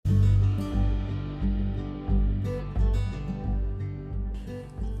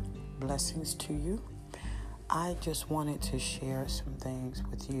Blessings to you. I just wanted to share some things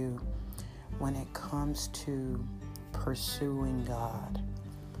with you when it comes to pursuing God.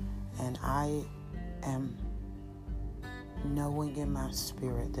 And I am knowing in my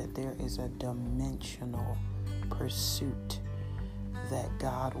spirit that there is a dimensional pursuit that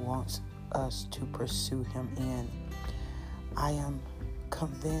God wants us to pursue Him in. I am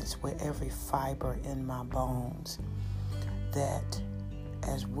convinced with every fiber in my bones that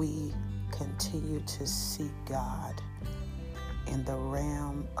as we continue to seek God in the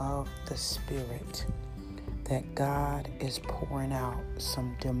realm of the Spirit, that God is pouring out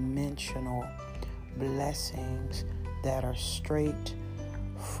some dimensional blessings that are straight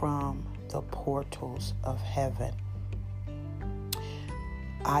from the portals of heaven.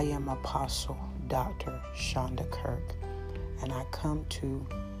 I am Apostle Dr. Shonda Kirk, and I come to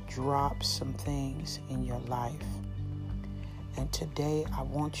drop some things in your life. And today I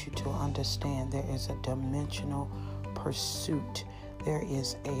want you to understand there is a dimensional pursuit. There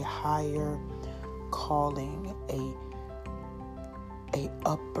is a higher calling, a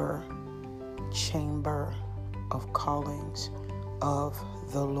upper chamber of callings of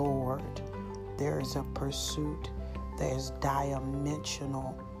the Lord. There is a pursuit that is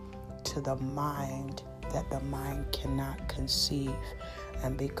dimensional to the mind that the mind cannot conceive.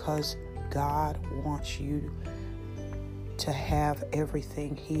 And because God wants you to have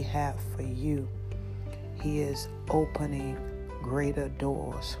everything He has for you, He is opening greater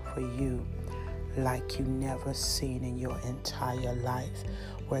doors for you like you never seen in your entire life,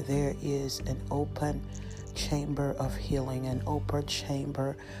 where there is an open chamber of healing, an open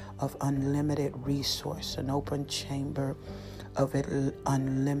chamber of unlimited resource, an open chamber of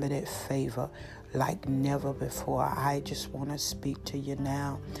unlimited favor like never before. I just want to speak to you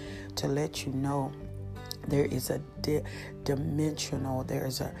now to let you know there is a dimensional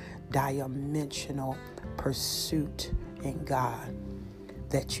pursuit in God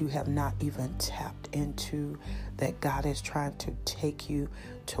that you have not even tapped into, that God is trying to take you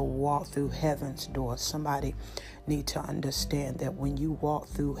to walk through heaven's door. Somebody need to understand that when you walk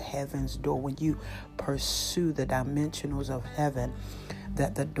through heaven's door, when you pursue the dimensionals of heaven,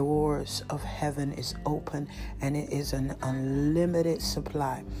 that the doors of heaven is open and it is an unlimited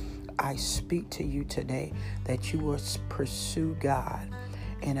supply. I speak to you today that you will pursue God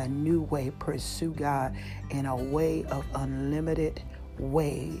in a new way, pursue God in a way of unlimited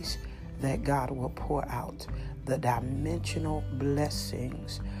ways, that God will pour out the dimensional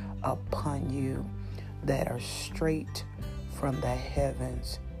blessings upon you that are straight from the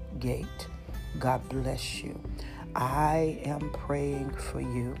heavens gate. God bless you. I am praying for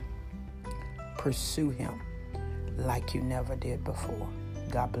you. Pursue Him like you never did before.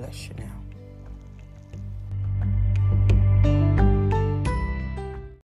 God bless you now.